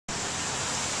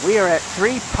We are at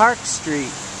 3 Park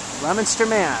Street, Leominster,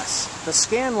 Mass., the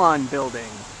Scanlon Building.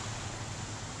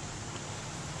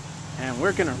 And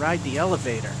we're going to ride the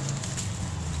elevator.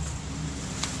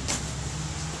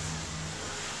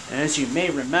 And as you may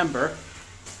remember,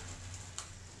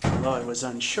 although I was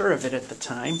unsure of it at the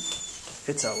time,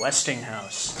 it's a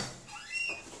Westinghouse.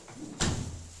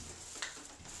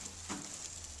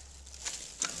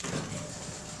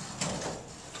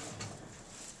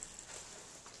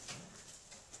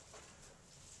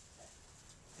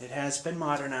 It has been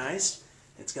modernized.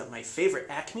 It's got my favorite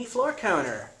ACME floor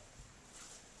counter.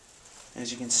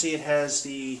 As you can see, it has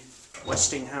the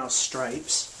Westinghouse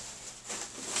stripes.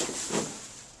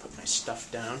 Put my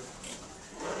stuff down.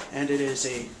 And it is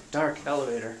a dark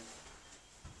elevator.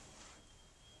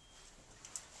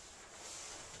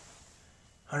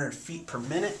 100 feet per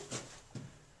minute.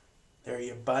 There are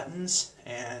your buttons,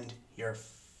 and your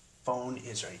phone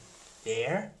is right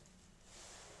there.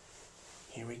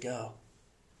 Here we go.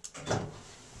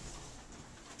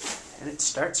 And it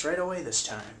starts right away this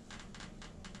time.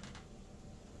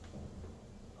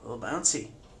 A little bouncy.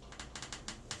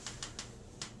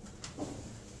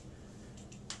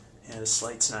 Yeah, this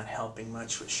light's not helping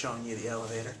much with showing you the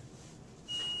elevator.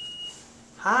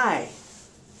 Hi!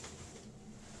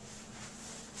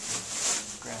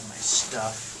 Grab my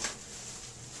stuff.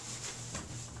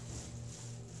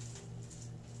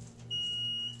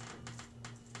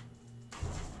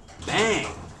 Bang!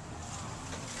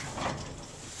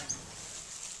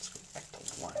 Let's go back to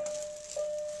 1.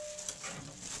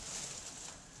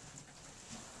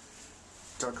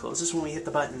 Door closes when we hit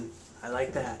the button. I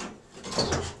like that.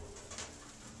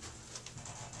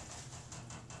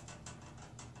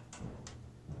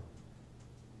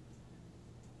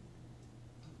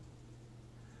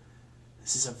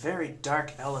 This is a very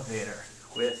dark elevator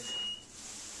with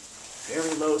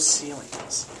very low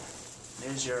ceilings.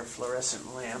 There's your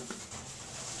fluorescent lamp.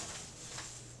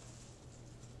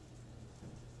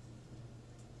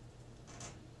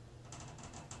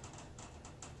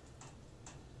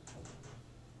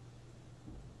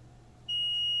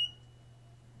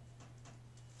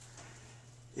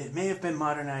 It may have been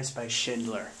modernized by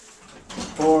Schindler,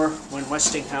 or when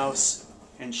Westinghouse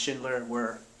and Schindler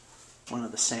were one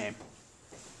of the same.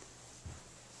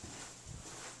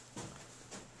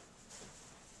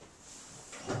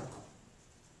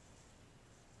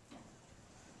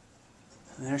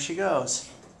 And there she goes.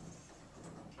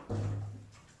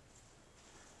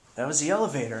 That was the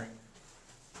elevator.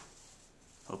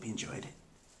 Hope you enjoyed it.